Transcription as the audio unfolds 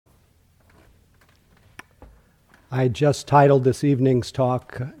I just titled this evening's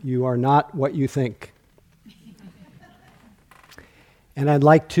talk, "You Are Not What You Think." And I'd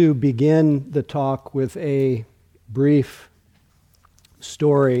like to begin the talk with a brief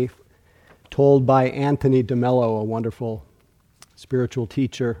story told by Anthony DeMello, a wonderful spiritual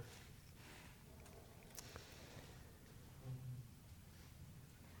teacher.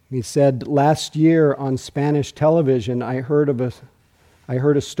 He said, "Last year on Spanish television, I heard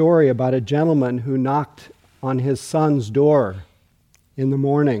a story about a gentleman who knocked on his son's door in the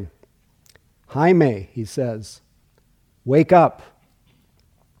morning. 'Jaime,' he says, 'wake up.'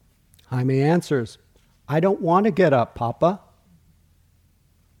 Jaime answers, 'I don't want to get up, Papa.'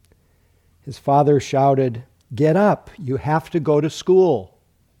 His father shouted, 'Get up, you have to go to school.'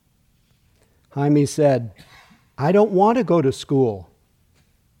 Jaime said, 'I don't want to go to school.'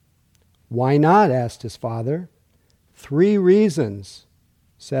 'Why not?' asked his father. 'Three reasons,'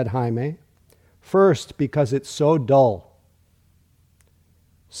 said Jaime. 'First, because it's so dull.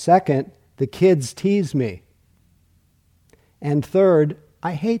 Second, the kids tease me. And third,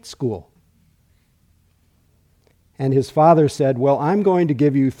 I hate school.' And his father said, 'Well, I'm going to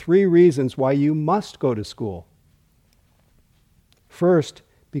give you three reasons why you must go to school. First,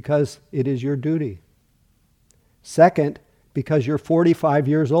 because it is your duty. Second, because you're 45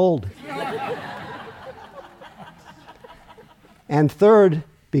 years old. And third,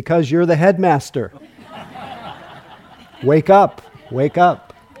 because you're the headmaster. Wake up, wake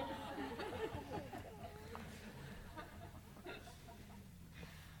up.'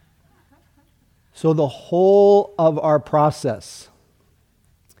 So the whole of our process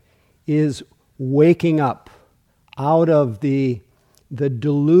is waking up out of the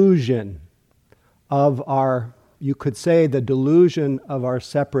delusion of our, you could say, the delusion of our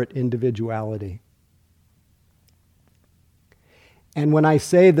separate individuality. And when I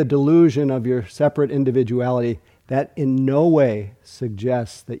say the delusion of your separate individuality, that in no way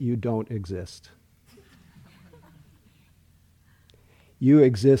suggests that you don't exist. You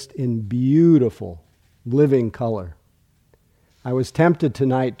exist in beautiful, living color. I was tempted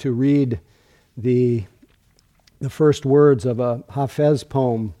tonight to read the first words of a Hafez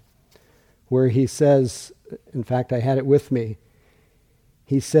poem where he says, in fact, I had it with me.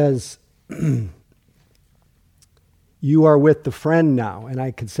 He says, "You are with the friend now," and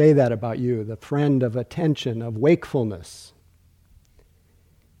I could say that about you, the friend of attention, of wakefulness.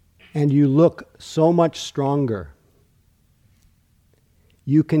 "And you look so much stronger.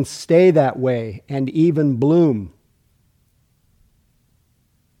 You can stay that way and even bloom.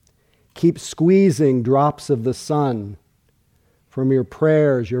 Keep squeezing drops of the sun from your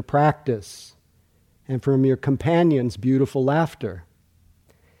prayers, your practice, and from your companion's beautiful laughter.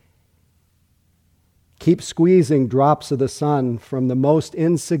 Keep squeezing drops of the sun from the most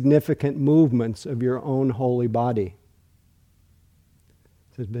insignificant movements of your own holy body."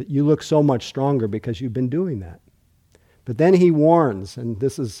 But you look so much stronger because you've been doing that. But then he warns, and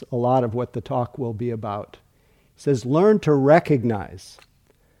this is a lot of what the talk will be about. He says, "Learn to recognize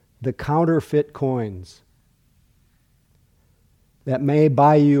the counterfeit coins that may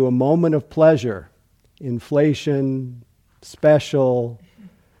buy you a moment of pleasure, inflation, special,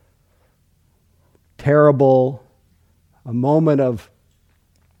 terrible, a moment of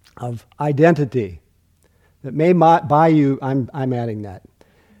identity that may buy you," I'm adding that.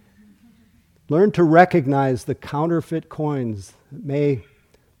 "Learn to recognize the counterfeit coins that may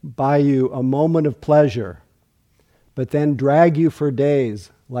buy you a moment of pleasure, but then drag you for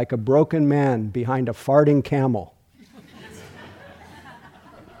days like a broken man behind a farting camel."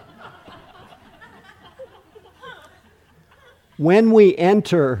 When we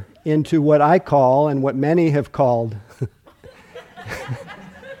enter into what I call, and what many have called,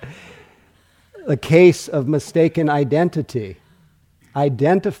 a case of mistaken identity,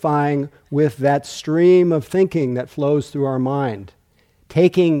 identifying with that stream of thinking that flows through our mind,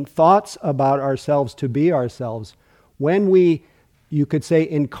 taking thoughts about ourselves to be ourselves. When we, you could say,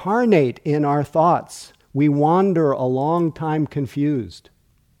 incarnate in our thoughts, we wander a long time confused.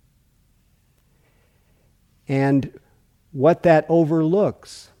 And what that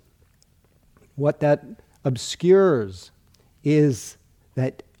overlooks, what that obscures, is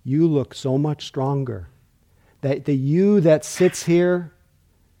that you look so much stronger. That the you that sits here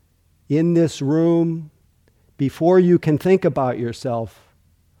in this room, before you can think about yourself,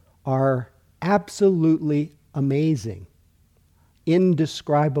 are absolutely amazing,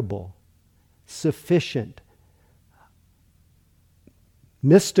 indescribable, sufficient,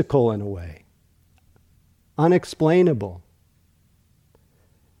 mystical in a way, unexplainable.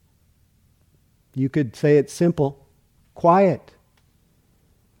 You could say it's simple, quiet,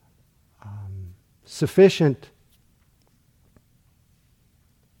 sufficient,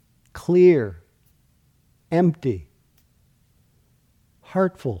 clear, empty,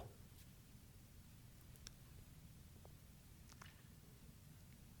 heartful.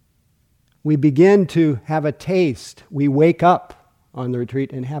 We begin to have a taste. We wake up on the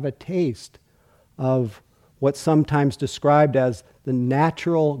retreat and have a taste of what's sometimes described as the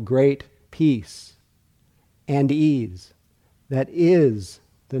natural great peace and ease that is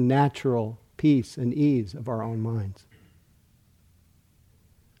the natural peace and ease of our own minds.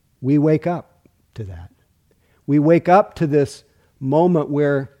 We wake up to that. We wake up to this moment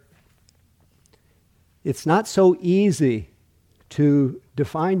where it's not so easy to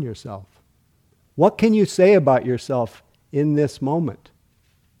define yourself. What can you say about yourself in this moment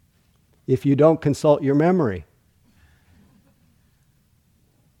if you don't consult your memory?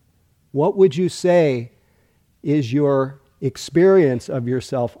 What would you say is your experience of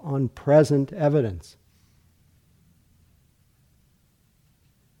yourself on present evidence?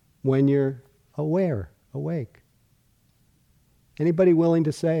 When you're aware, awake. Anybody willing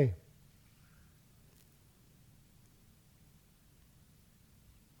to say?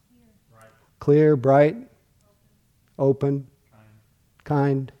 Clear, bright, open,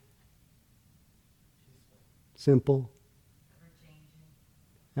 kind, simple,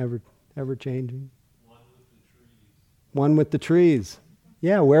 ever changing. One with the trees.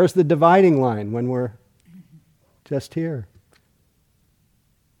 Yeah, where's the dividing line when we're just here?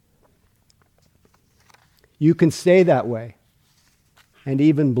 You can stay that way and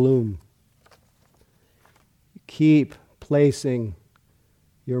even bloom. Keep placing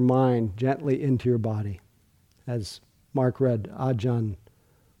your mind gently into your body. As Mark read, Ajahn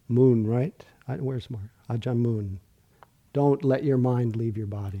Moon, right? Where's Mark? Ajahn Moon. Don't let your mind leave your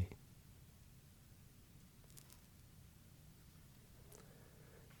body.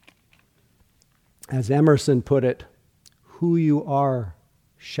 As Emerson put it, who you are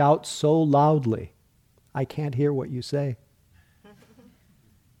shouts so loudly, I can't hear what you say.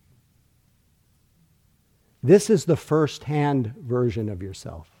 This is the first-hand version of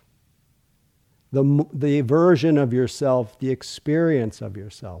yourself. The version of yourself, the experience of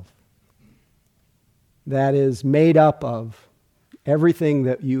yourself, that is made up of everything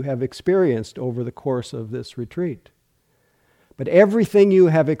that you have experienced over the course of this retreat. But everything you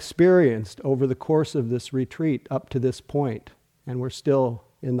have experienced over the course of this retreat up to this point, and we're still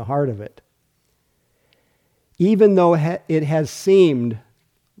in the heart of it, even though it has seemed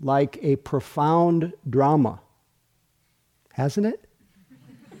like a profound drama, hasn't it?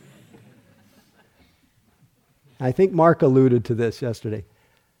 I think Mark alluded to this yesterday.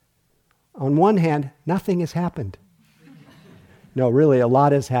 On one hand, nothing has happened. No, really, a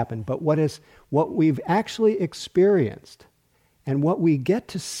lot has happened. But what we've actually experienced and what we get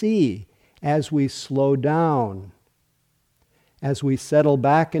to see as we slow down, as we settle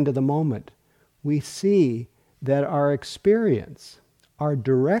back into the moment, we see that our experience, our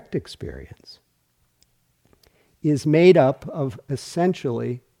direct experience, is made up of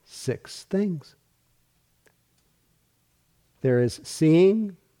essentially 6 things. There is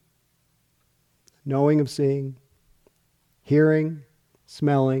seeing, knowing of seeing, hearing,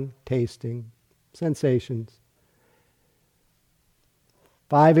 smelling, tasting, sensations.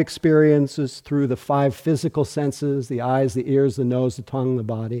 5 experiences through the 5 physical senses, the eyes, the ears, the nose, the tongue, the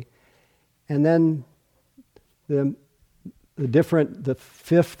body. And then the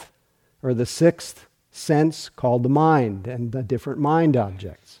 5th or the 6th sense called the mind and the different mind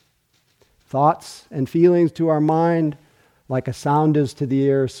objects. Thoughts and feelings to our mind, like a sound is to the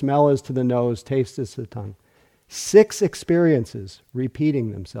ear, smell is to the nose, taste is to the tongue. 6 experiences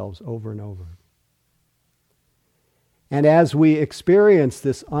repeating themselves over and over. And as we experience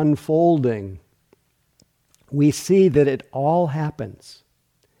this unfolding, we see that it all happens.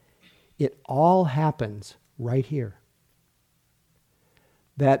 It all happens right here.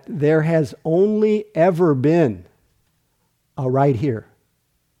 That there has only ever been a right here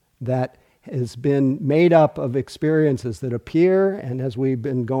that has been made up of experiences that appear, and as we've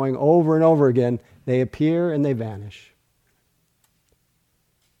been going over and over again, they appear and they vanish.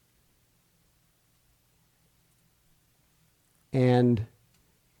 And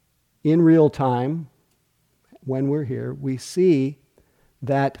in real time, when we're here, we see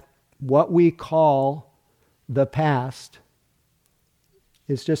that what we call the past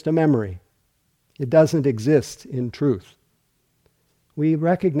is just a memory. It doesn't exist in truth. We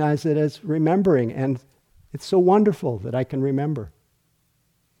recognize it as remembering, and it's so wonderful that I can remember.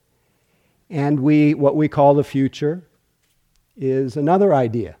 And what we call the future is another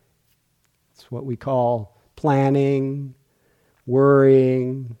idea. It's what we call planning,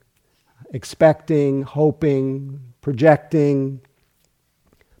 worrying, expecting, hoping, projecting.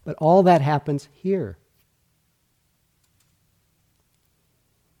 But all that happens here.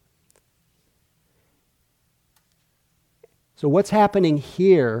 So what's happening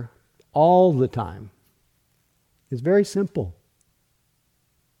here all the time is very simple.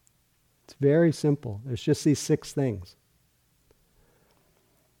 It's very simple. There's just these 6 things.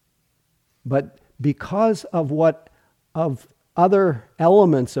 But because of other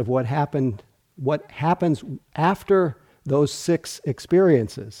elements of what happens after those 6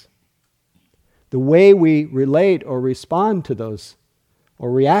 experiences, the way we relate or respond to those or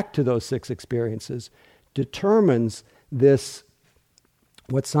react to those 6 experiences determines this,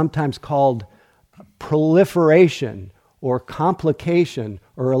 what's sometimes called proliferation or complication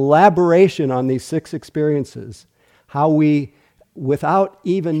or elaboration on these 6 experiences, how we, without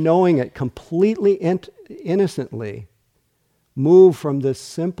even knowing it, completely innocently move from this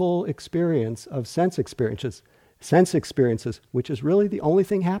simple experience of sense experiences, which is really the only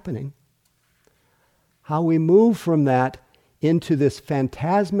thing happening, how we move from that into this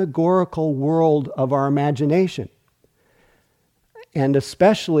phantasmagorical world of our imagination. And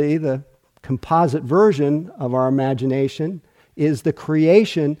especially the composite version of our imagination is the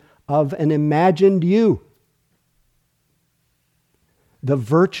creation of an imagined you. The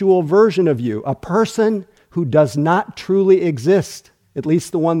virtual version of you, a person who does not truly exist, at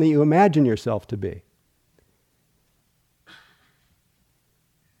least the one that you imagine yourself to be.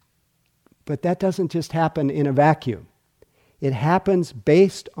 But that doesn't just happen in a vacuum. It happens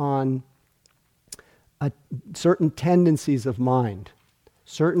based on certain tendencies of mind,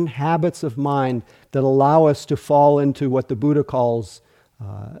 certain habits of mind that allow us to fall into what the Buddha calls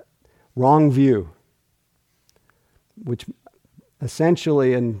wrong view, which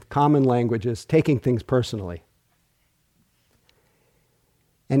essentially in common language is taking things personally.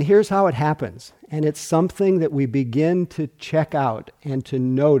 And here's how it happens. And it's something that we begin to check out and to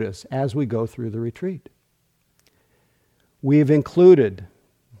notice as we go through the retreat. We've included,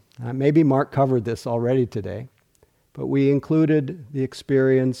 maybe Mark covered this already today, but we included the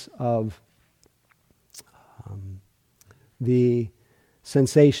experience of the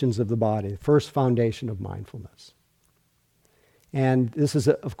sensations of the body, the first foundation of mindfulness. And this is,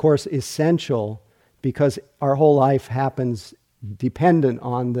 of course, essential because our whole life happens dependent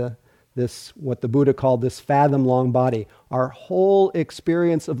on this, what the Buddha called this fathom-long body. Our whole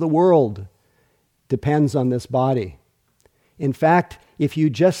experience of the world depends on this body. In fact, if you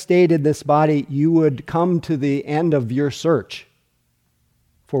just stayed in this body, you would come to the end of your search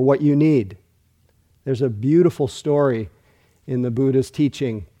for what you need. There's a beautiful story in the Buddha's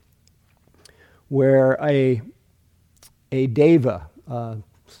teaching where a deva, a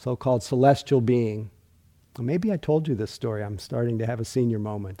so-called celestial being, well, maybe I told you this story. I'm starting to have a senior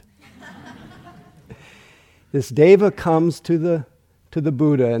moment. This deva comes to the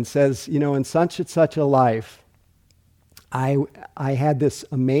Buddha and says, in such and such a life, I had this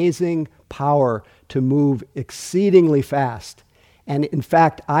amazing power to move exceedingly fast. And in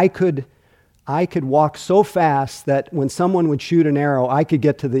fact, I could walk so fast that when someone would shoot an arrow, I could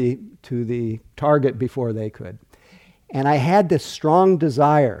get to the target before they could. And I had this strong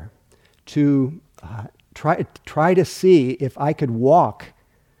desire to try to see if I could walk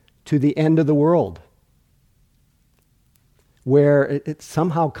to the end of the world, where it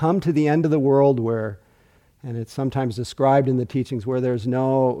somehow come to the end of the world where, and it's sometimes described in the teachings, where there's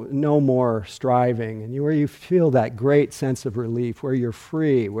no more striving, and where you feel that great sense of relief, where you're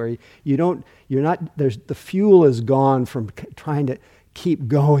free, where the fuel is gone from trying to keep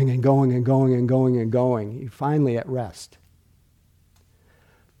going and going and going and going and going. You're finally at rest.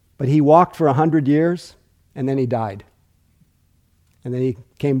 But he walked for 100 years, and then he died. And then he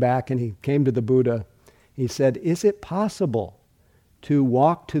came back and he came to the Buddha. He said, is it possible to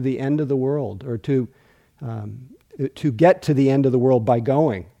walk to the end of the world, or to get to the end of the world by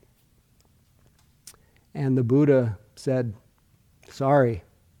going? And the Buddha said, sorry,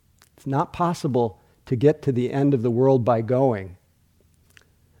 it's not possible to get to the end of the world by going.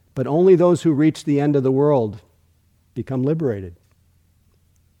 But only those who reach the end of the world become liberated.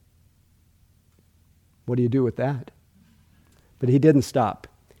 What do you do with that? But he didn't stop.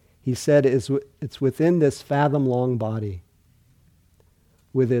 He said it's within this fathom-long body,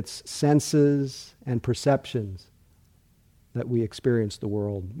 with its senses and perceptions, that we experience the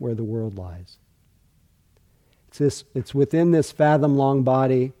world, where the world lies. It's within this fathom-long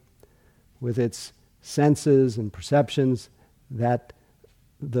body, with its senses and perceptions, that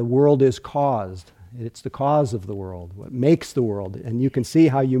the world is caused. It's the cause of the world, what makes the world. And you can see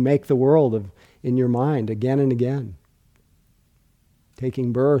how you make the world in your mind again and again,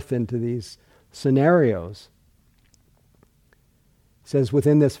 taking birth into these scenarios. says,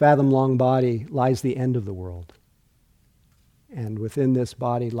 within this fathom-long body lies the end of the world. And within this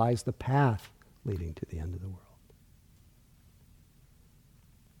body lies the path leading to the end of the world.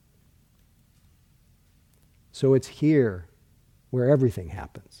 So it's here where everything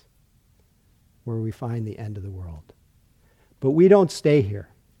happens, where we find the end of the world. But we don't stay here,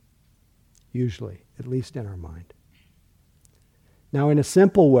 usually, at least in our mind. Now, in a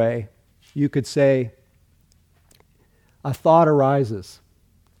simple way, you could say, a thought arises.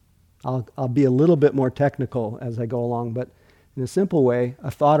 I'll be a little bit more technical as I go along, but in a simple way, a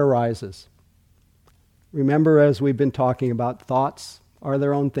thought arises. Remember, as we've been talking about, thoughts are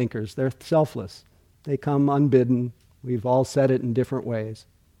their own thinkers. They're selfless. They come unbidden. We've all said it in different ways.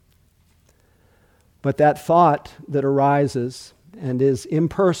 But that thought that arises and is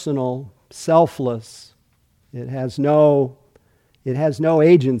impersonal, selfless, it has no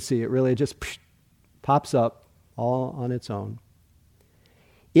agency. It really just pops up all on its own.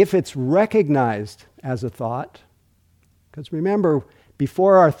 If it's recognized as a thought, because remember,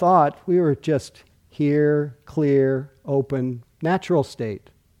 before our thought, we were just here, clear, open, natural state.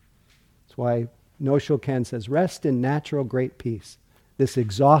 That's why Nosho Ken says, rest in natural great peace. This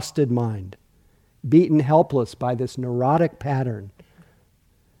exhausted mind, beaten helpless by this neurotic pattern,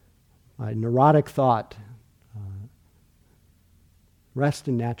 by neurotic thought, rest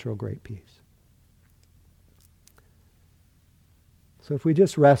in natural great peace. So if we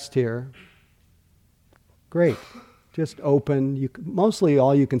just rest here, great. Just open. Mostly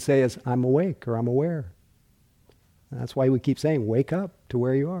all you can say is, I'm awake or I'm aware. And that's why we keep saying, wake up to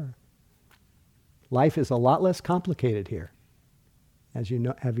where you are. Life is a lot less complicated here. As you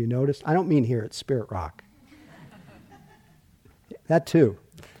know, have you noticed? I don't mean here at Spirit Rock. That too.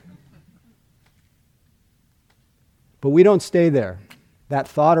 But we don't stay there. That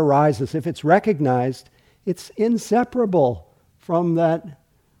thought arises. If it's recognized, it's inseparable from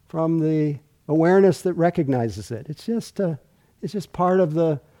the awareness that recognizes it. It's just part of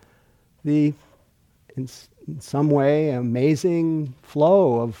the in some way amazing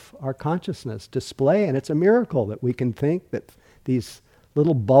flow of our consciousness display, and it's a miracle that we can think that these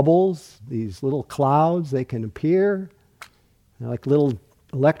little bubbles, these little clouds, they can appear. They're like little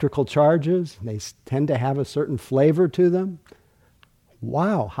electrical charges. They tend to have a certain flavor to them.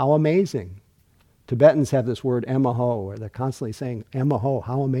 Wow, how amazing. Tibetans have this word emaho, where they're constantly saying, emaho,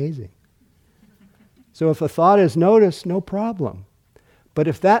 how amazing. So if a thought is noticed, no problem. But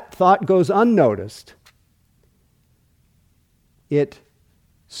if that thought goes unnoticed, it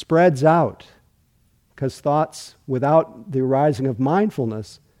spreads out. Because thoughts, without the arising of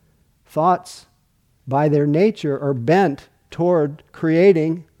mindfulness, thoughts by their nature are bent toward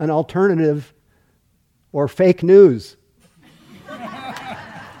creating an alternative or fake news.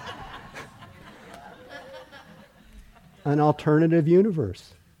 An alternative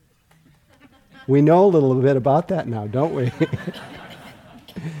universe. We know a little bit about that now, don't we?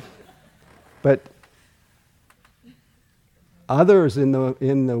 But others in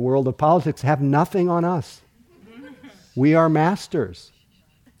the world of politics have nothing on us. We are masters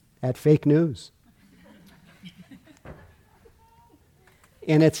at fake news.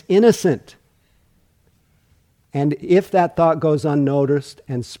 And it's innocent. And if that thought goes unnoticed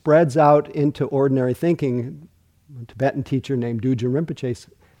and spreads out into ordinary thinking, a Tibetan teacher named Dujin Rinpoche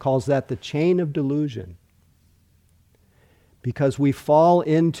calls that the chain of delusion. Because we fall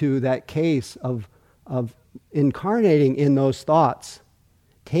into that case of incarnating in those thoughts,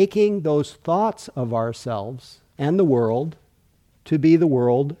 taking those thoughts of ourselves and the world to be the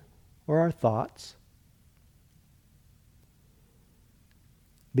world or our thoughts.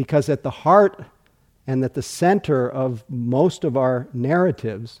 Because at the heart and at the center of most of our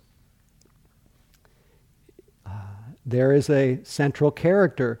narratives, there is a central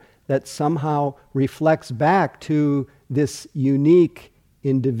character that somehow reflects back to this unique,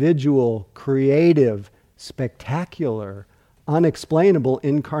 individual, creative, spectacular, unexplainable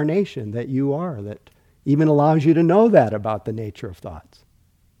incarnation that you are, that even allows you to know that about the nature of thoughts.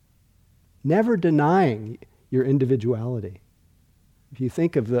 Never denying your individuality. If you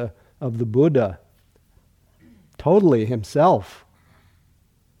think of the Buddha, totally himself,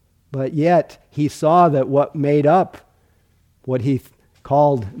 but yet he saw that what made up what he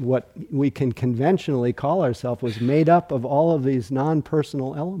called, what we can conventionally call ourselves, was made up of all of these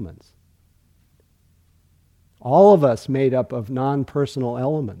non-personal elements. All of us made up of non-personal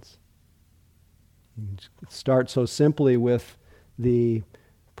elements. Start so simply with the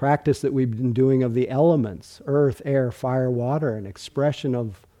practice that we've been doing of the elements, earth, air, fire, water, an expression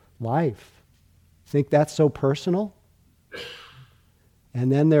of life. Think that's so personal?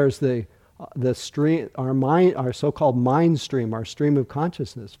 And then there's the stream, our mind, our so-called mind stream, our stream of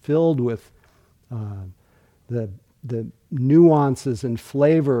consciousness, filled with the nuances and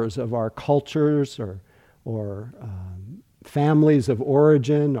flavors of our cultures or families of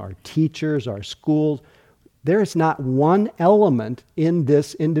origin, our teachers, our schools. There is not one element in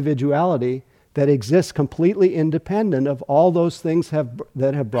this individuality that exists completely independent of all those things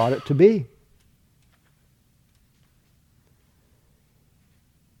that have brought it to be.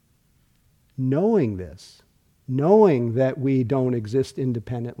 Knowing this, knowing that we don't exist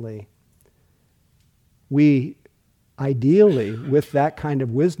independently, we ideally, with that kind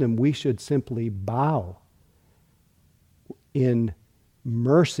of wisdom, we should simply bow in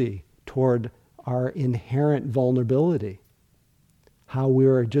mercy toward our inherent vulnerability. How we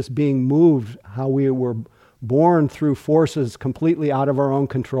were just being moved, how we were born through forces completely out of our own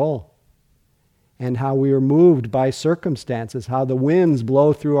control, and how we were moved by circumstances, how the winds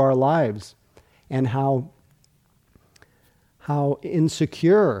blow through our lives, and how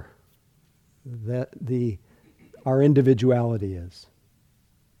insecure our individuality is.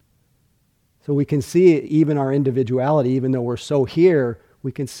 So we can see even our individuality, even though we're so here,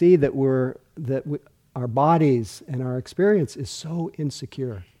 we can see that our bodies and our experience is so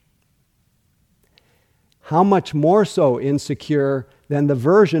insecure. How much more so insecure than the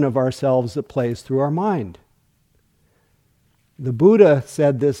version of ourselves that plays through our mind? The Buddha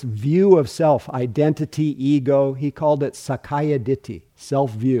said this view of self, identity, ego, he called it Sakaya Ditti,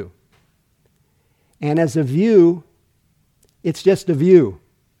 self-view. And as a view, it's just a view.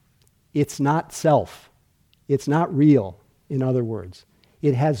 It's not self. It's not real, in other words.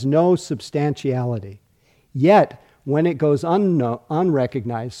 It has no substantiality. Yet, when it goes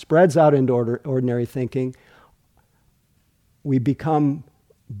unrecognized, spreads out into ordinary thinking, we become,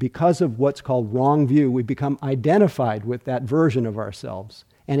 because of what's called wrong view, we become identified with that version of ourselves.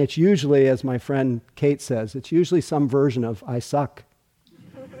 And it's usually, as my friend Kate says, it's usually some version of I suck.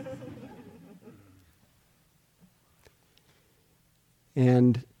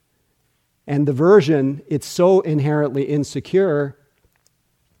 And the version, it's so inherently insecure.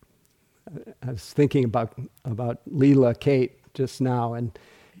 I was thinking about Leela, Kate, just now, and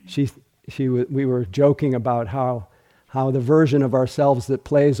we were joking about how the version of ourselves that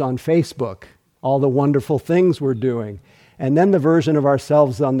plays on Facebook, all the wonderful things we're doing, and then the version of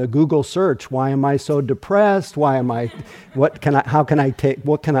ourselves on the Google search. Why am I so depressed? What can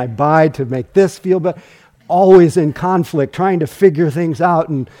I buy to make this feel better? Always in conflict, trying to figure things out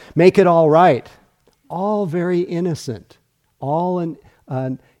and make it all right. All very innocent. All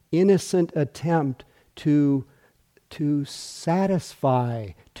an innocent attempt to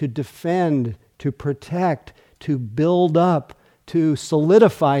satisfy, to defend, to protect, to build up, to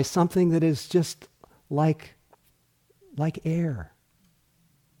solidify something that is just like air.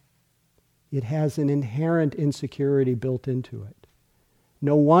 It has an inherent insecurity built into it.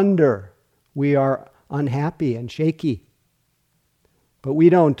 No wonder we are unhappy and shaky. But we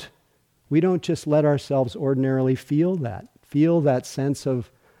don't just let ourselves ordinarily feel that sense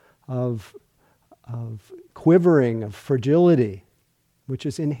of quivering, of fragility, which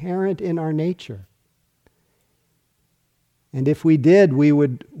is inherent in our nature. And if we did, we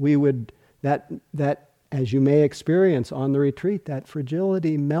would that as you may experience on the retreat, that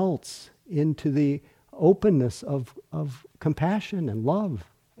fragility melts into the openness of compassion and love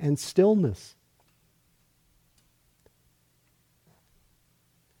and stillness.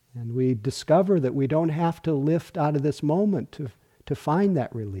 And we discover that we don't have to lift out of this moment to find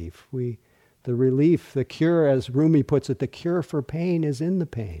that relief. The cure, as Rumi puts it, the cure for pain is in the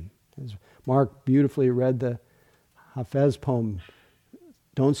pain. As Mark beautifully read the Hafez poem,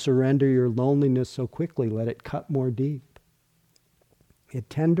 don't surrender your loneliness so quickly, let it cut more deep. It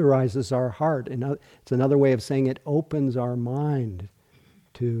tenderizes our heart. And it's another way of saying it opens our mind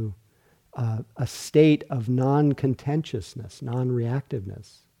to a state of non-contentiousness,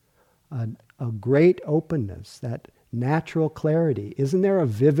 non-reactiveness. A great openness, that natural clarity. Isn't there a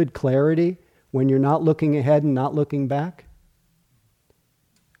vivid clarity when you're not looking ahead and not looking back?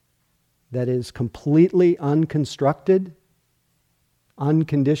 That is completely unconstructed,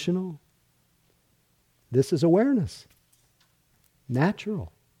 unconditional. This is awareness.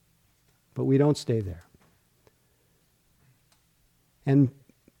 Natural. But we don't stay there. And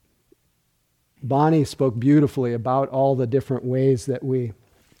Bonnie spoke beautifully about all the different ways that we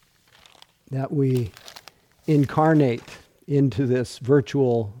incarnate into this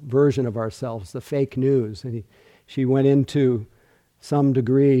virtual version of ourselves, the fake news. And she went into some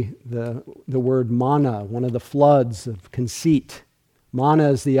degree the word mana, one of the floods of conceit. Mana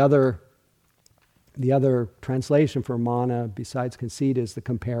is the other The other translation for mana, besides conceit, is the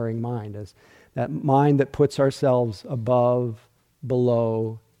comparing mind, as that mind that puts ourselves above,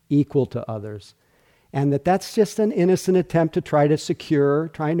 below, equal to others. And that's just an innocent attempt to try to secure,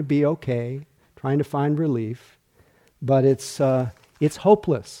 trying to be okay, trying to find relief. But it's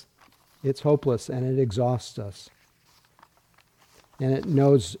hopeless. It's hopeless, and it exhausts us. And it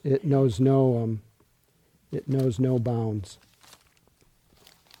knows no bounds.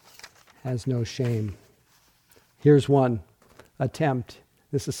 Has no shame. Here's one attempt.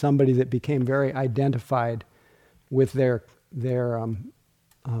 This is somebody that became very identified with their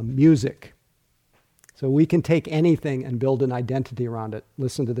music. So we can take anything and build an identity around it.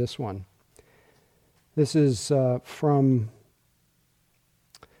 Listen to this one. This is about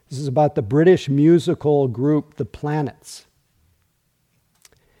the British musical group The Planets,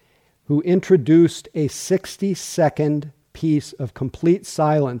 who introduced a 60-second piece of complete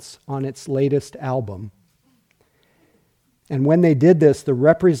silence on its latest album. And when they did this, the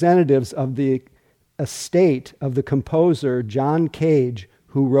representatives of the estate of the composer John Cage,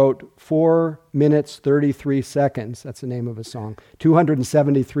 who wrote 4 minutes 33 seconds, that's the name of a song,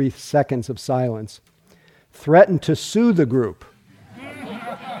 273 seconds of silence, threatened to sue the group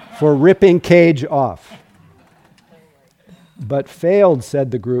for ripping Cage off, but failed,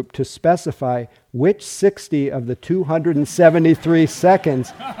 said the group, to specify which 60 of the 273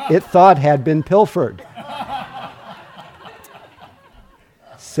 seconds it thought had been pilfered.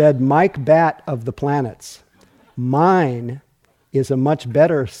 Said Mike Batt of The Planets, "Mine is a much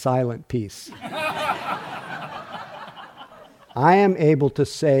better silent piece. I am able to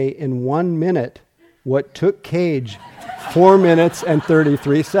say in 1 minute what took Cage 4 minutes and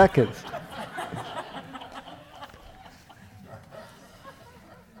 33 seconds.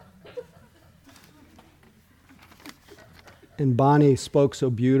 And Bonnie spoke so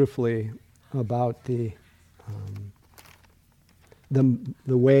beautifully about the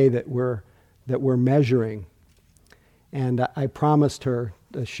way that we're measuring. And I promised her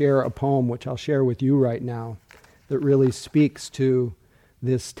to share a poem, which I'll share with you right now, that really speaks to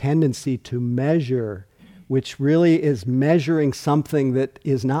this tendency to measure, which really is measuring something that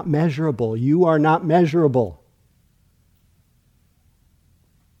is not measurable. You are not measurable.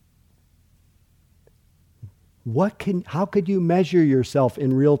 How could you measure yourself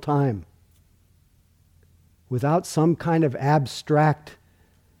in real time without some kind of abstract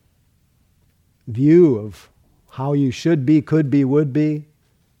view of how you should be, could be, would be?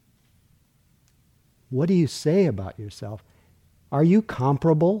 What do you say about yourself? Are you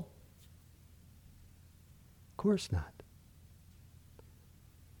comparable? Of course not.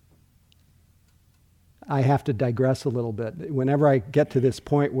 I have to digress a little bit. Whenever I get to this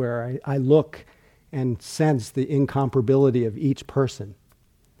point where I look and sense the incomparability of each person,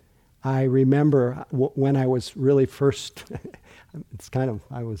 I remember when I was really first,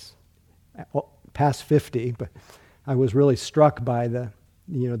 I was past 50, but I was really struck by the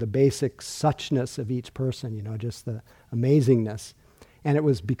basic suchness of each person, just the amazingness. And it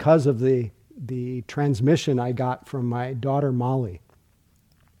was because of the transmission I got from my daughter Molly,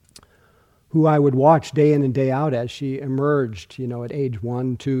 who I would watch day in and day out as she emerged, at age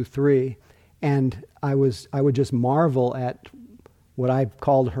 1, 2, 3. And I would just marvel at what I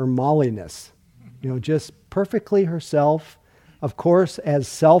called her Molliness, just perfectly herself, of course, as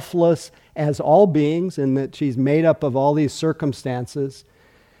selfless as all beings, in that she's made up of all these circumstances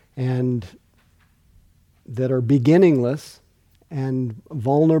and that are beginningless and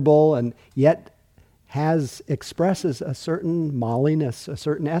vulnerable, and yet expresses a certain Molliness, a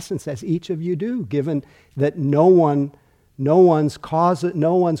certain essence, as each of you do, given that no one's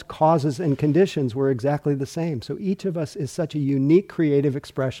causes and conditions were exactly the same. So each of us is such a unique creative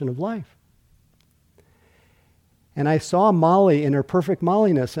expression of life. And I saw Molly in her perfect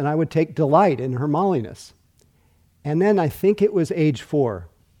Molliness, and I would take delight in her Molliness. And then I think it was age 4.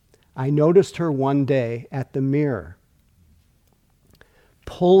 I noticed her one day at the mirror,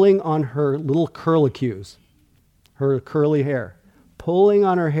 pulling on her little curlicues, her curly hair, pulling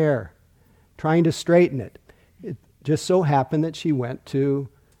on her hair, trying to straighten it. It just so happened that she went to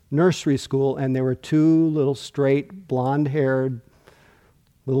nursery school, and there were 2 little straight, blonde-haired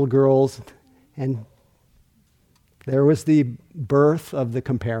little girls, and there was the birth of the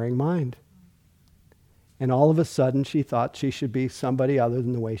comparing mind. And all of a sudden, she thought she should be somebody other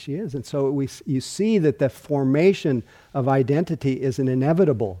than the way she is. And so you see that the formation of identity is an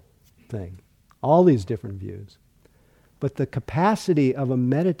inevitable thing. All these different views. But the capacity of a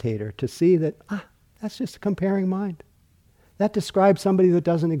meditator to see that, that's just a comparing mind. That describes somebody that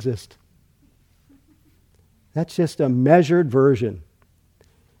doesn't exist. That's just a measured version.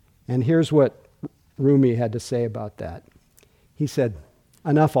 And here's what Rumi had to say about that. He said,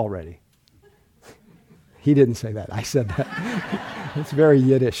 "Enough already." He didn't say that. I said that. It's very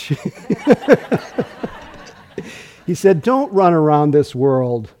Yiddish. He said, "Don't run around this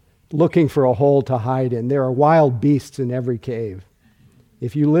world looking for a hole to hide in. There are wild beasts in every cave.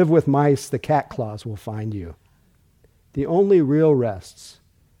 If you live with mice, the cat claws will find you. The only real rest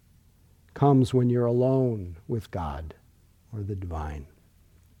comes when you're alone with God or the divine.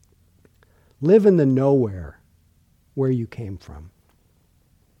 Live in the nowhere where you came from,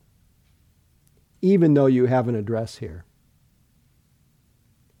 even though you have an address here.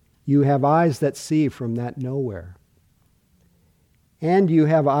 You have eyes that see from that nowhere. And you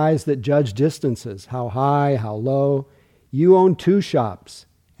have eyes that judge distances, how high, how low. You own 2 shops,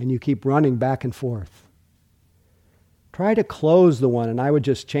 and you keep running back and forth. Try to close the one, and I would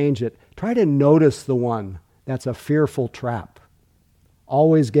just change it. Try to notice the one that's a fearful trap,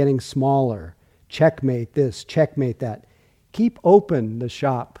 always getting smaller. Checkmate this, checkmate that. Keep open the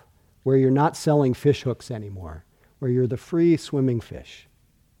shop where you're not selling fish hooks anymore, where you're the free swimming fish.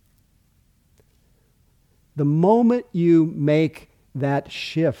 The moment you make that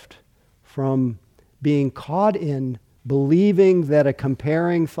shift from being caught in believing that a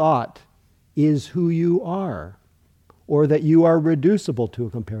comparing thought is who you are, or that you are reducible to a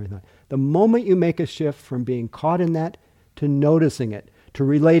comparing thought, the moment you make a shift from being caught in that to noticing it, to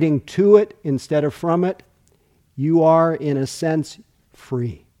relating to it instead of from it, you are, in a sense,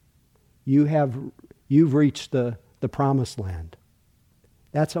 free. You've reached the promised land.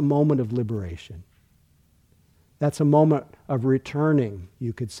 That's a moment of liberation. That's a moment of returning,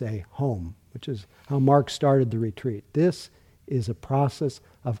 you could say, home, which is how Mark started the retreat. This is a process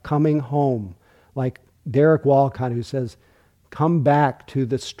of coming home, like Derek Walcott, who says, come back to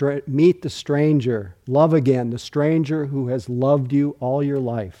meet the stranger, love again, the stranger who has loved you all your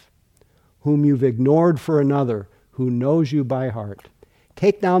life, whom you've ignored for another, who knows you by heart.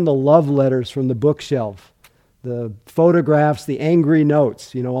 Take down the love letters from the bookshelf, the photographs, the angry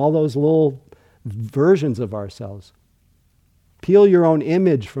notes, all those little versions of ourselves. Peel your own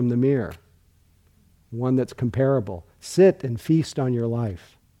image from the mirror, one that's comparable. Sit and feast on your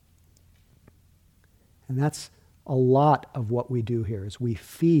life. And that's a lot of what we do here, is we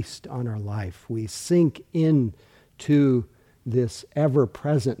feast on our life. We sink into this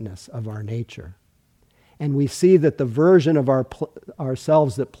ever-presentness of our nature. And we see that the version of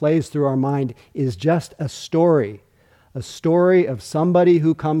ourselves that plays through our mind is just a story of somebody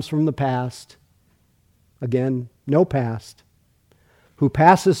who comes from the past, again, no past, who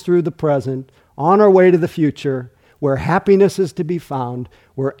passes through the present, on our way to the future, where happiness is to be found.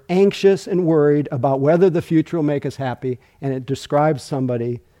 We're anxious and worried about whether the future will make us happy, and it describes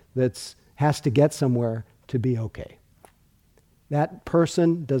somebody that has to get somewhere to be okay. That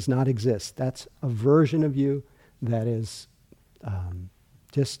person does not exist. That's a version of you that is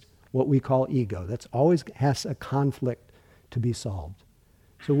just what we call ego. That's always has a conflict to be solved.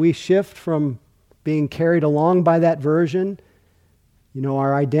 So we shift from being carried along by that version.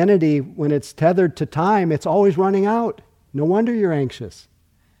 Our identity, when it's tethered to time, it's always running out. No wonder you're anxious.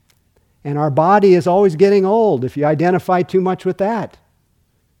 And our body is always getting old if you identify too much with that.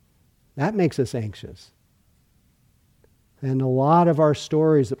 That makes us anxious. And a lot of our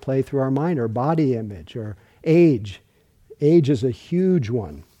stories that play through our mind are body image or age. Age is a huge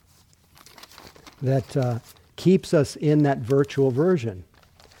one that keeps us in that virtual version.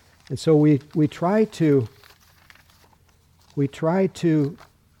 And so we try to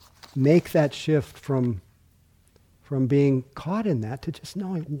make that shift from being caught in that to just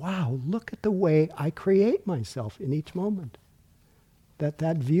knowing, wow, look at the way I create myself in each moment.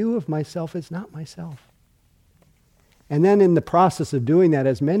 That view of myself is not myself. And then in the process of doing that,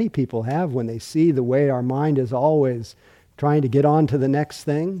 as many people have when they see the way our mind is always trying to get on to the next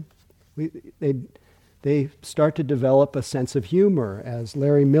thing, they start to develop a sense of humor, as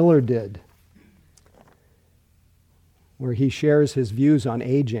Larry Miller did, where he shares his views on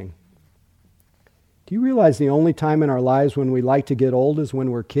aging. Do you realize the only time in our lives when we like to get old is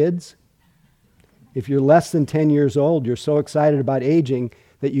when we're kids? If you're less than 10 years old, you're so excited about aging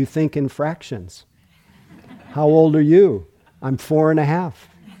that you think in fractions. How old are you? I'm 4.5.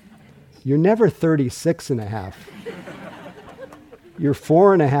 You're never 36.5. You're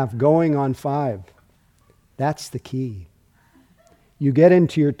 4.5 going on 5. That's the key. You get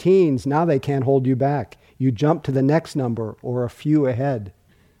into your teens, now they can't hold you back. You jump to the next number or a few ahead.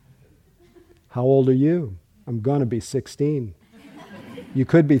 How old are you? I'm going to be 16. You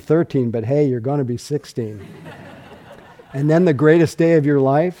could be 13, but hey, you're going to be 16. And then the greatest day of your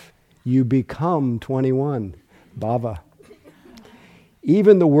life, you become 21. Bhava.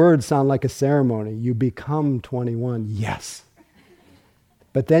 Even the words sound like a ceremony. You become 21, yes.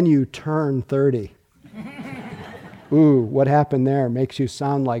 But then you turn 30. Ooh, what happened there? Makes you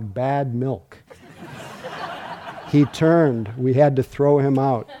sound like bad milk. He turned. We had to throw him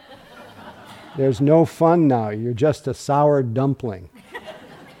out. There's no fun now. You're just a sour dumpling.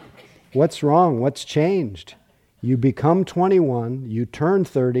 What's wrong? What's changed? You become 21, you turn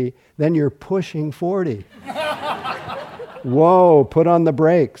 30, then you're pushing 40. Whoa, put on the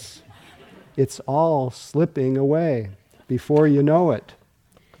brakes. It's all slipping away before you know it.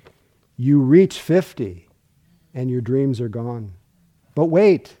 You reach 50 and your dreams are gone. But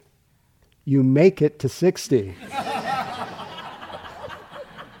wait, you make it to 60.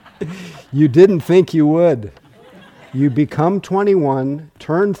 You didn't think you would. You become 21,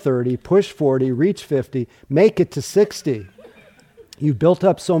 turn 30, push 40, reach 50, make it to 60. You built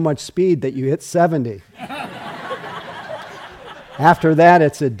up so much speed that you hit 70. After that,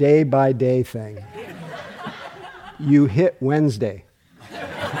 it's a day-by-day thing. You hit Wednesday.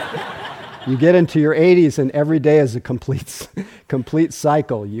 You get into your 80s and every day is a complete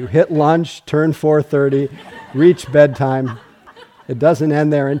cycle. You hit lunch, turn 4:30, reach bedtime. It doesn't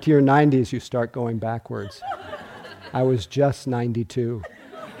end there. Into your 90s, you start going backwards. I was just 92.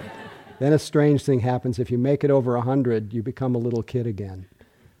 Then a strange thing happens. If you make it over 100, you become a little kid again.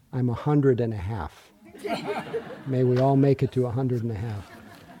 I'm 100 and a half. May we all make it to 100 and a half.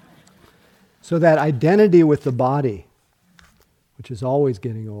 So that identity with the body, which is always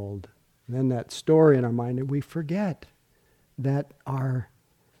getting old, and then that story in our mind, and we forget that our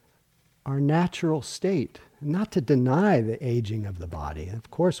natural state, not to deny the aging of the body.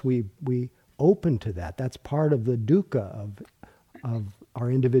 Of course, we open to that. That's part of the dukkha of our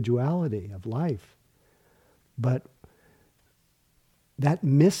individuality, of life. But that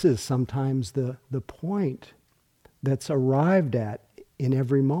misses sometimes the point that's arrived at in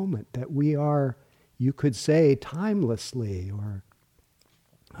every moment, that we are, you could say, timelessly or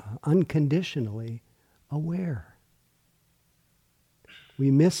unconditionally aware.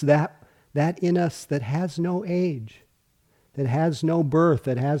 We miss that in us that has no age, that has no birth,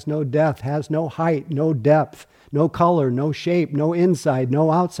 that has no death, has no height, no depth, no color, no shape, no inside,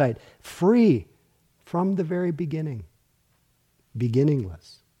 no outside, free from the very beginning,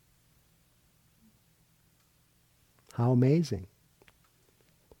 beginningless. How amazing.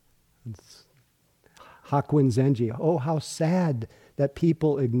 It's Hakuin Zenji, oh, how sad that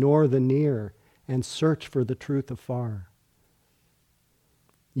people ignore the near and search for the truth afar.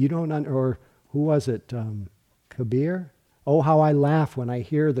 You don't, or who was it, Kabir? Oh, how I laugh when I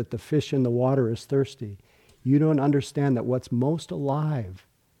hear that the fish in the water is thirsty. You don't understand that what's most alive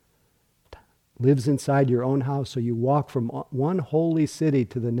lives inside your own house, so you walk from one holy city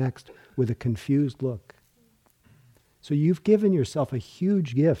to the next with a confused look. So you've given yourself a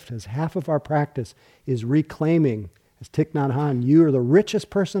huge gift, as half of our practice is reclaiming, as Thich Nhat Hanh, you are the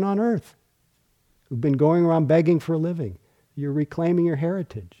richest person on earth who've been going around begging for a living. You're reclaiming your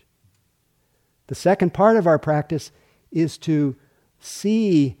heritage. The second part of our practice is to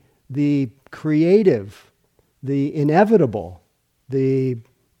see the creative, the inevitable, the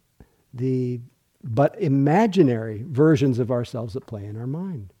but imaginary versions of ourselves that play in our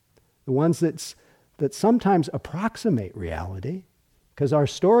mind. The ones that sometimes approximate reality, because our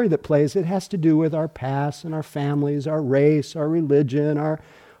story that plays, it has to do with our past and our families, our race, our religion,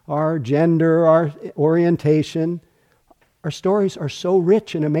 our gender, our orientation. Our stories are so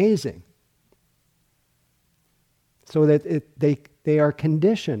rich and amazing, so that they are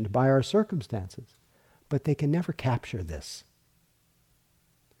conditioned by our circumstances, but they can never capture this.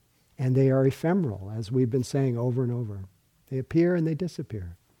 And they are ephemeral, as we've been saying over and over. They appear and they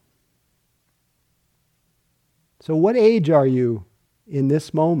disappear. So what age are you in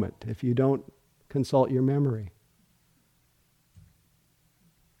this moment if you don't consult your memory?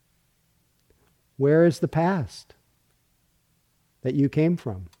 Where is the past that you came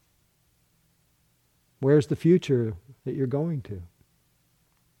from? Where's the future that you're going to?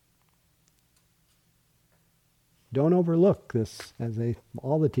 Don't overlook this,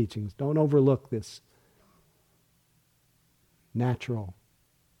 all the teachings, don't overlook this natural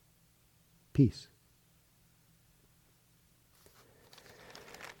peace.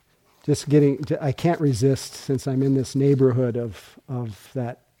 I can't resist, since I'm in this neighborhood of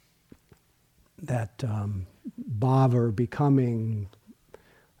that bhava, or becoming,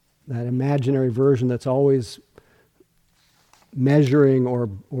 that imaginary version that's always measuring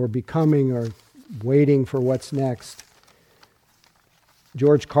or becoming or waiting for what's next.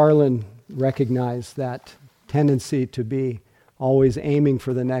 George Carlin recognized that tendency to be always aiming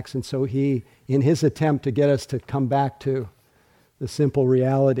for the next, and so he, in his attempt to get us to come back to the simple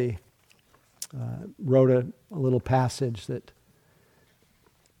reality, wrote a little passage that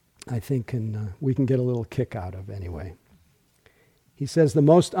I think we can get a little kick out of anyway. He says, the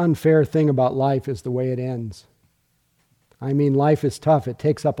most unfair thing about life is the way it ends. I mean, life is tough. It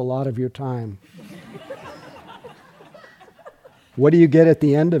takes up a lot of your time. What do you get at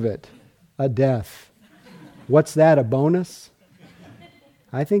the end of it? A death. What's that, a bonus?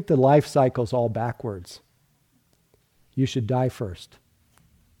 I think the life cycle's all backwards. You should die first.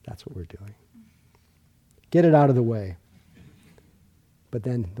 That's what we're doing. Get it out of the way. But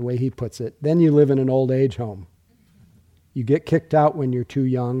then, the way he puts it, then you live in an old age home. You get kicked out when you're too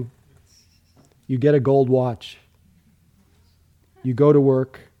young. You get a gold watch. You go to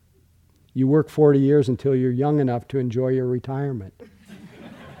work. You work 40 years until you're young enough to enjoy your retirement.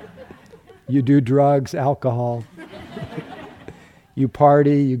 You do drugs, alcohol. You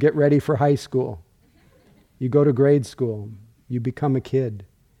party, you get ready for high school. You go to grade school. You become a kid.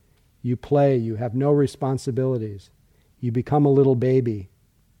 You play, you have no responsibilities. You become a little baby.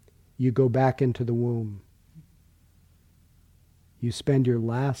 You go back into the womb. You spend your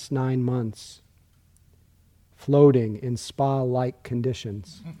last 9 months floating in spa-like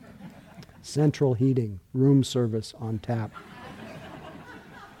conditions. Central heating, room service on tap.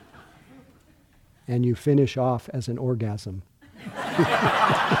 And you finish off as an orgasm.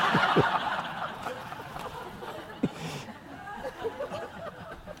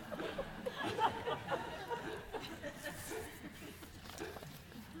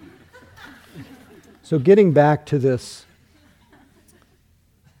 So getting back to this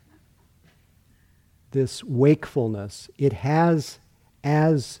wakefulness, it has,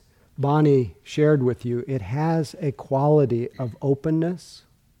 as Bonnie shared with you, it has a quality of openness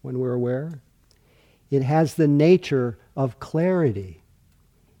when we're aware. It has the nature of clarity.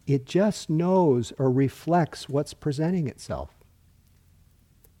 It just knows or reflects what's presenting itself.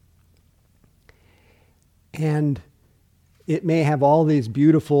 And it may have all these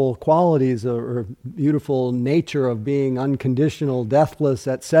beautiful qualities or beautiful nature of being unconditional, deathless,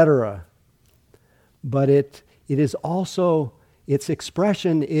 etc. But it is also, its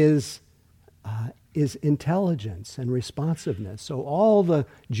expression is intelligence and responsiveness. So all the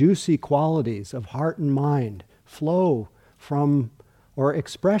juicy qualities of heart and mind flow from, or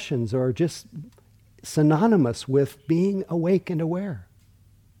expressions, or just synonymous with being awake and aware.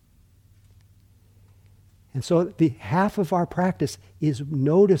 And so the half of our practice is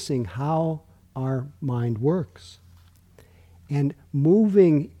noticing how our mind works and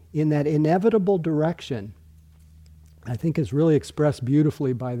moving in that inevitable direction. I think is really expressed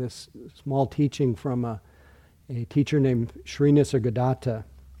beautifully by this small teaching from a teacher named Sri Nisargadatta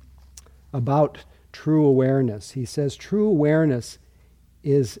about true awareness. He says true awareness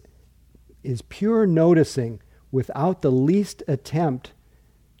is pure noticing without the least attempt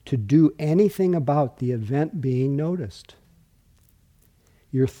to do anything about the event being noticed.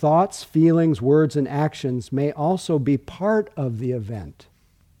 Your thoughts, feelings, words, and actions may also be part of the event.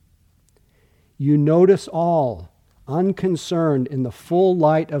 You notice all, unconcerned in the full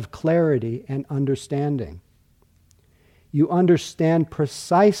light of clarity and understanding. You understand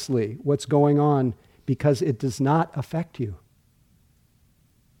precisely what's going on because it does not affect you.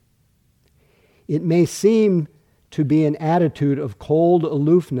 It may seem to be an attitude of cold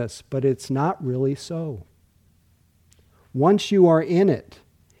aloofness, but it's not really so. Once you are in it,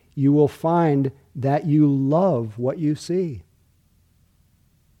 you will find that you love what you see.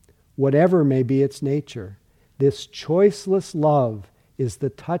 Whatever may be its nature, this choiceless love is the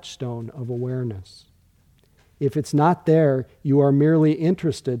touchstone of awareness. If it's not there, you are merely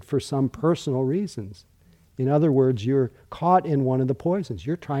interested for some personal reasons. In other words, you're caught in one of the poisons.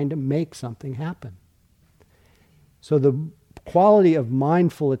 You're trying to make something happen. So the quality of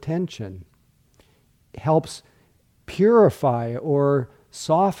mindful attention helps purify or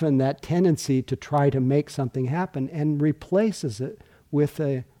soften that tendency to try to make something happen and replaces it with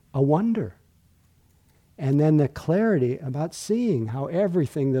a wonder. And then the clarity about seeing how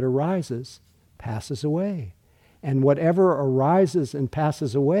everything that arises passes away. And whatever arises and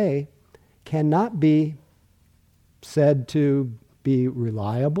passes away cannot be said to be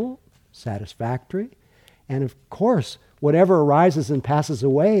reliable, satisfactory. And of course, whatever arises and passes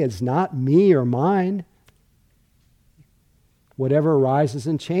away is not me or mine. Whatever arises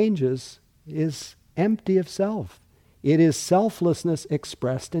and changes is empty of self. It is selflessness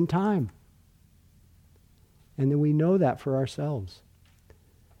expressed in time. And then we know that for ourselves.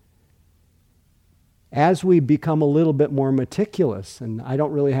 As we become a little bit more meticulous, and I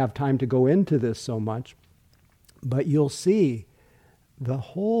don't really have time to go into this so much, but you'll see the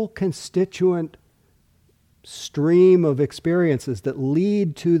whole constituent stream of experiences that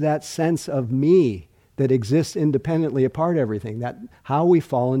lead to that sense of me that exists independently apart of everything. That how we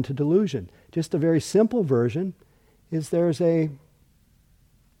fall into delusion. Just a very simple version is there's a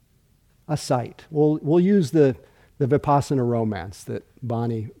sight. We'll use the Vipassana romance that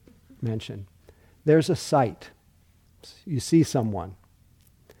Bonnie mentioned. There's a sight. You see someone.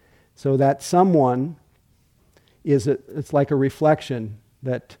 So that someone it's like a reflection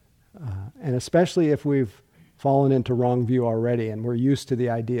that, and especially if we've fallen into wrong view already and we're used to the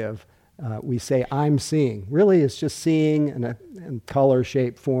idea of, we say, I'm seeing. Really, it's just seeing in color,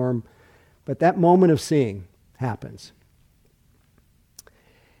 shape, form. But that moment of seeing happens.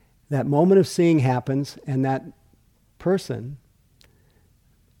 That moment of seeing happens, and that person,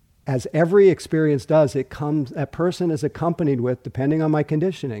 as every experience does, that person is accompanied with, depending on my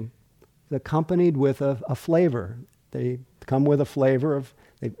conditioning, is accompanied with a flavor. They come with a flavor of,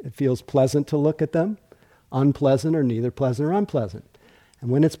 it feels pleasant to look at them, unpleasant or neither pleasant or unpleasant. And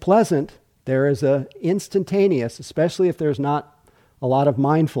when it's pleasant, there is a instantaneous, especially if there's not a lot of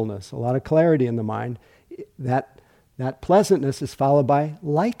mindfulness, a lot of clarity in the mind, that pleasantness is followed by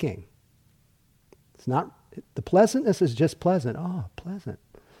liking. It's not, the pleasantness is just pleasant. Oh, pleasant.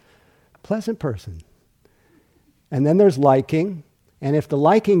 Pleasant person. And then there's liking, and if the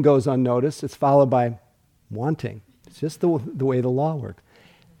liking goes unnoticed, it's followed by wanting. It's just the way the law works.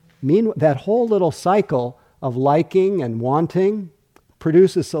 That whole little cycle of liking and wanting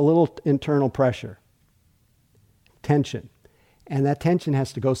produces a little internal pressure, tension. And that tension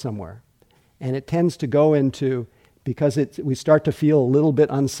has to go somewhere. And it tends to go into, because we start to feel a little bit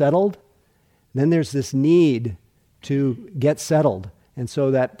unsettled, then there's this need to get settled. And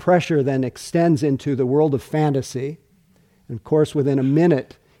so that pressure then extends into the world of fantasy. And of course, within a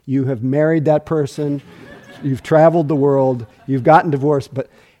minute, you have married that person, you've traveled the world, you've gotten divorced, but...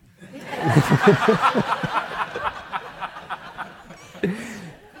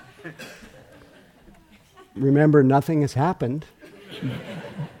 Remember, nothing has happened,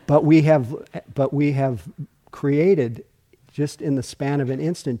 but we have created, just in the span of an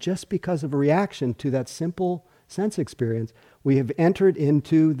instant, just because of a reaction to that simple sense experience, we have entered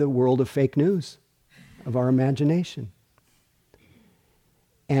into the world of fake news, of our imagination.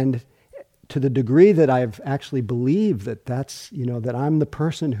 And to the degree that I've actually believed that I'm the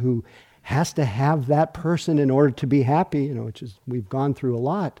person who has to have that person in order to be happy, which is, we've gone through a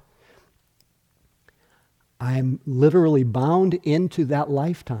lot, I'm literally bound into that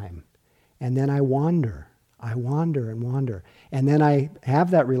lifetime. And then I wander and wander. And then I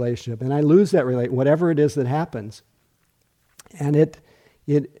have that relationship and I lose that relationship, whatever it is that happens. And it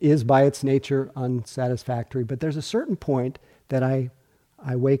is by its nature unsatisfactory. But there's a certain point that I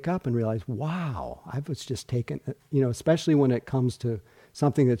wake up and realize, wow, I was just taken, especially when it comes to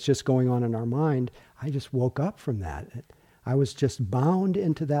something that's just going on in our mind, I just woke up from that. I was just bound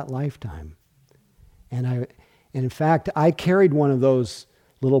into that lifetime. And in fact, I carried one of those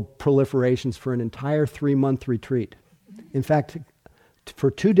little proliferations for an entire 3-month retreat. In fact,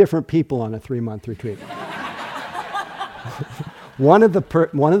 for 2 different people on a 3-month retreat. One of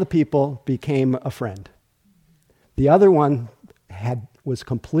the people became a friend. The other one was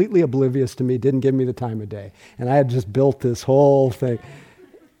completely oblivious to me, didn't give me the time of day. And I had just built this whole thing.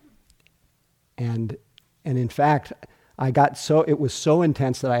 And in fact, it was so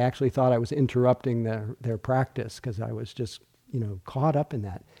intense that I actually thought I was interrupting their practice because I was just, caught up in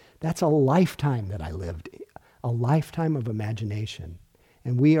that. That's a lifetime that I lived, a lifetime of imagination.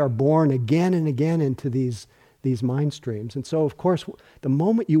 And we are born again and again into these mind streams. And so, of course, the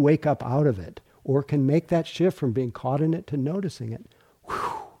moment you wake up out of it or can make that shift from being caught in it to noticing it,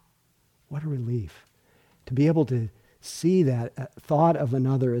 whew, what a relief. To be able to see that a thought of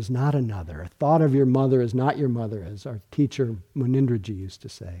another is not another. A thought of your mother is not your mother, as our teacher Munindraji used to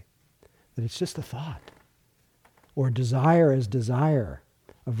say. That it's just a thought. Or desire is desire.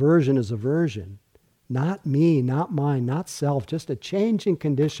 Aversion is aversion. Not me, not mine, not self. Just a changing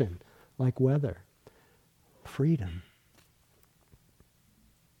condition like weather. Freedom.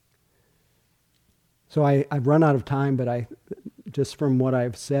 So I've run out of time, but just from what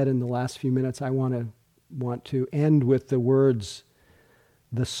I've said in the last few minutes, I want to end with the words,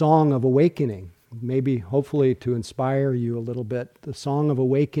 the Song of Awakening, maybe hopefully to inspire you a little bit, the Song of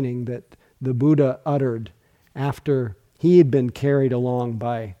Awakening that the Buddha uttered after he had been carried along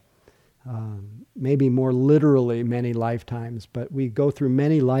by maybe more literally many lifetimes, but we go through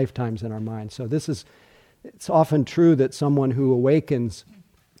many lifetimes in our mind. So it's often true that someone who awakens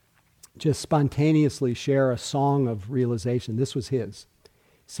just spontaneously share a song of realization. This was his. It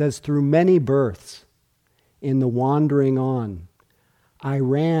says, through many births, in the wandering on, I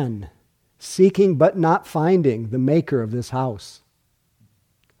ran, seeking but not finding the maker of this house.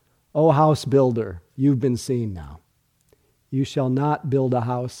 O house builder, you've been seen now. You shall not build a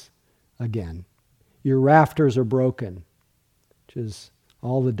house again. Your rafters are broken, which is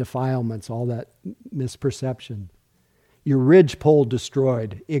all the defilements, all that misperception. Your ridgepole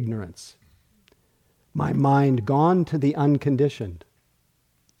destroyed, ignorance. My mind gone to the unconditioned,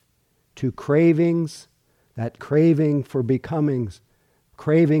 to cravings, that craving for becomings,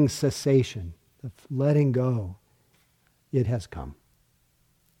 craving cessation, of letting go, it has come.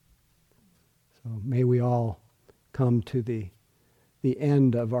 So may we all come to the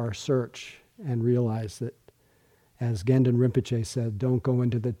end of our search and realize that, as Gendon Rinpoche said, don't go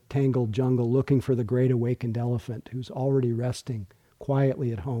into the tangled jungle looking for the great awakened elephant who's already resting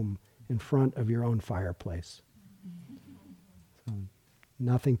quietly at home in front of your own fireplace. So,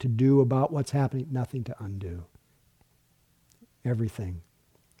 nothing to do about what's happening, nothing to undo. Everything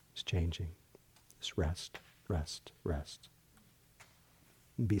is changing. Just rest, rest, rest.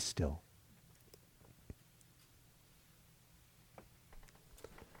 And be still.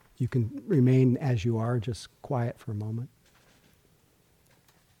 You can remain as you are, just quiet for a moment.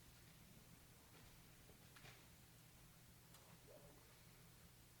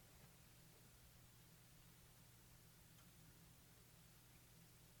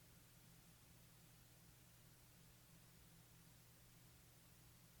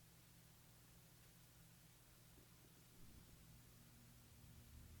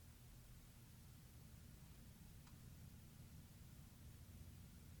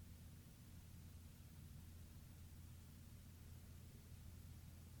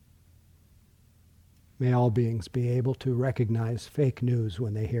 May all beings be able to recognize fake news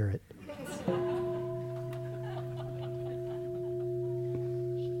when they hear it.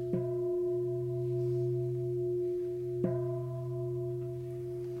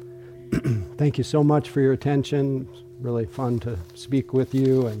 Thank you so much for your attention. It's really fun to speak with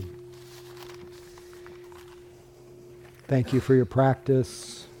you, and thank you for your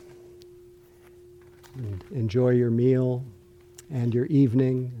practice. And enjoy your meal and your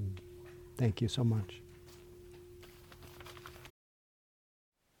evening. And thank you so much.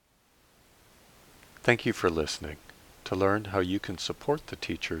 Thank you for listening. To learn how you can support the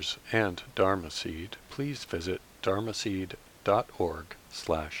teachers and Dharma Seed, please visit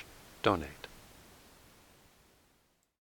dharmaseed.org/donate.